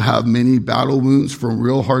will have many battle wounds from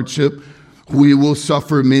real hardship. We will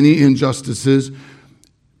suffer many injustices,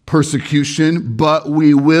 persecution, but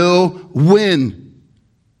we will win.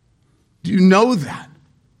 Do you know that?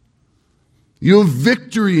 You have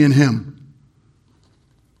victory in him.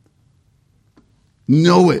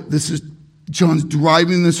 Know it. John's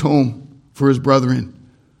driving this home for his brethren.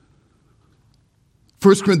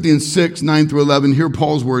 1 Corinthians 6, 9 through 11, hear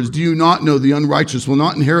Paul's words. Do you not know the unrighteous will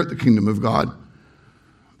not inherit the kingdom of God?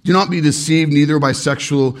 Do not be deceived neither by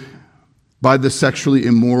the sexually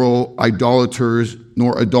immoral, idolaters,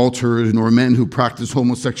 nor adulterers, nor men who practice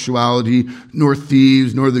homosexuality, nor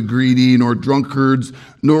thieves, nor the greedy, nor drunkards,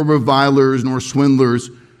 nor revilers, nor swindlers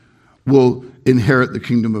will inherit the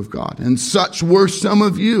kingdom of God. And such were some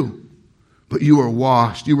of you. But you were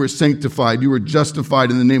washed, you were sanctified, you were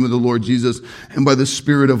justified in the name of the Lord Jesus and by the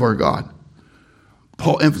Spirit of our God.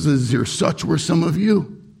 Paul emphasizes here, such were some of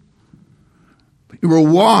you. But you were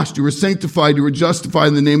washed, you were sanctified, you were justified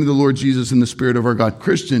in the name of the Lord Jesus and the Spirit of our God.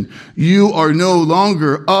 Christian, you are no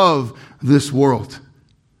longer of this world.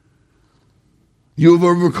 You have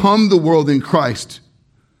overcome the world in Christ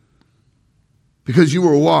because you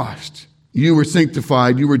were washed. You were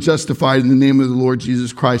sanctified, you were justified in the name of the Lord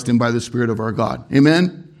Jesus Christ and by the Spirit of our God.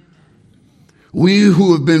 Amen? We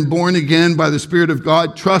who have been born again by the Spirit of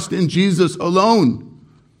God trust in Jesus alone.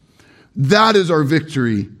 That is our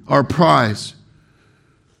victory, our prize.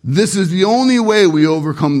 This is the only way we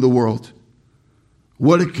overcome the world.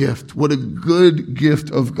 What a gift. What a good gift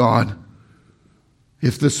of God.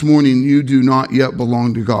 If this morning you do not yet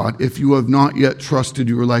belong to God, if you have not yet trusted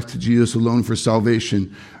your life to Jesus alone for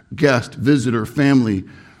salvation, guest, visitor, family,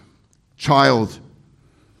 child,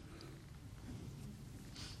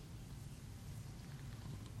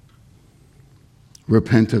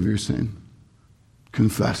 repent of your sin,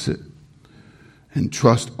 confess it, and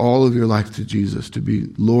trust all of your life to Jesus to be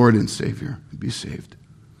Lord and Savior and be saved.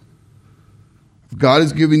 If God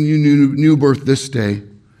has given you new birth this day,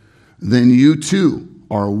 then you too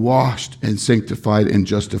are washed and sanctified and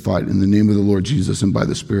justified in the name of the Lord Jesus and by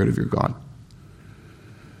the Spirit of your God.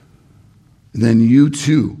 Then you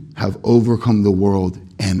too have overcome the world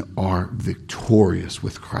and are victorious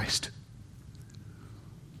with Christ.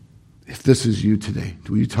 If this is you today,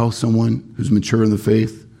 will you tell someone who's mature in the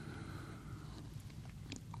faith?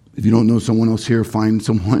 If you don't know someone else here, find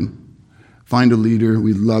someone. Find a leader.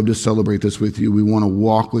 We'd love to celebrate this with you. We want to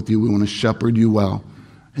walk with you. We want to shepherd you well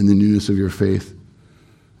in the newness of your faith.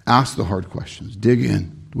 Ask the hard questions. Dig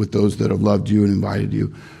in with those that have loved you and invited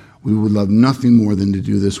you. We would love nothing more than to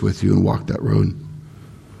do this with you and walk that road.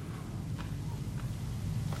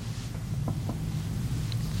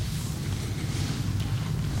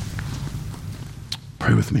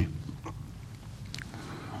 Pray with me.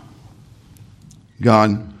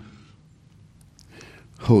 God,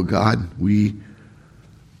 oh God, we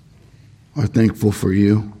are thankful for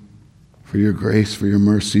you, for your grace, for your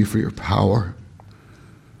mercy, for your power,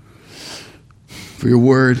 for your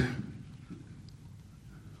word.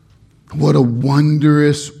 What a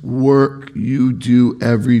wondrous work you do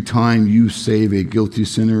every time you save a guilty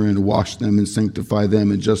sinner and wash them and sanctify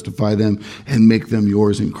them and justify them and make them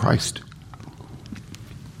yours in Christ.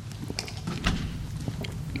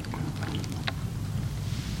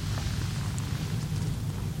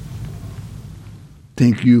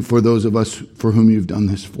 Thank you for those of us for whom you've done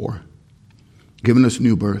this for. Given us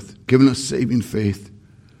new birth, given us saving faith,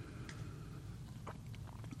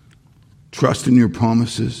 trust in your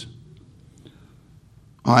promises,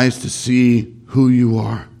 eyes to see who you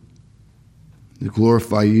are, to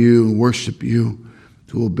glorify you and worship you,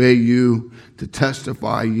 to obey you, to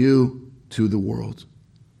testify you to the world.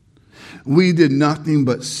 We did nothing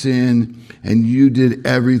but sin, and you did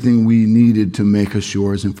everything we needed to make us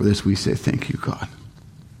yours. And for this we say, thank you, God.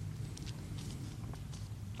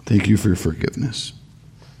 Thank you for your forgiveness.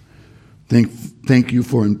 Thank you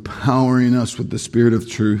for empowering us with the Spirit of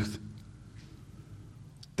truth.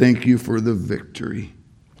 Thank you for the victory.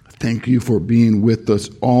 Thank you for being with us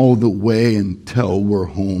all the way until we're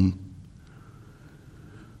home.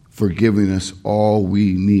 For giving us all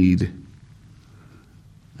we need.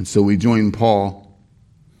 And so we join Paul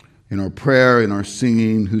in our prayer, in our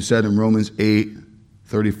singing, who said in Romans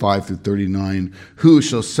 8:35-39, who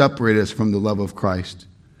shall separate us from the love of Christ?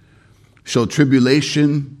 Shall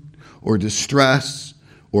tribulation or distress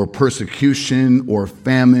or persecution or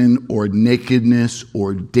famine or nakedness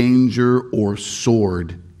or danger or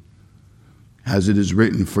sword? As it is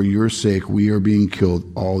written, for your sake we are being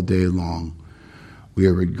killed all day long. We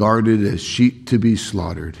are regarded as sheep to be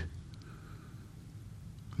slaughtered.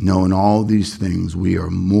 No, in all these things we are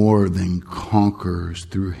more than conquerors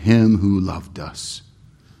through him who loved us.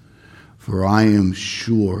 For I am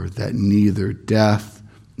sure that neither death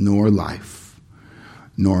nor life,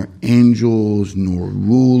 nor angels, nor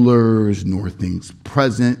rulers, nor things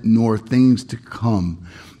present, nor things to come,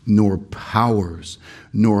 nor powers,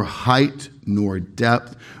 nor height, nor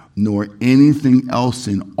depth, nor anything else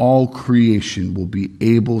in all creation will be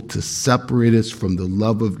able to separate us from the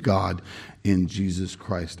love of God in Jesus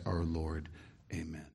Christ our Lord. Amen.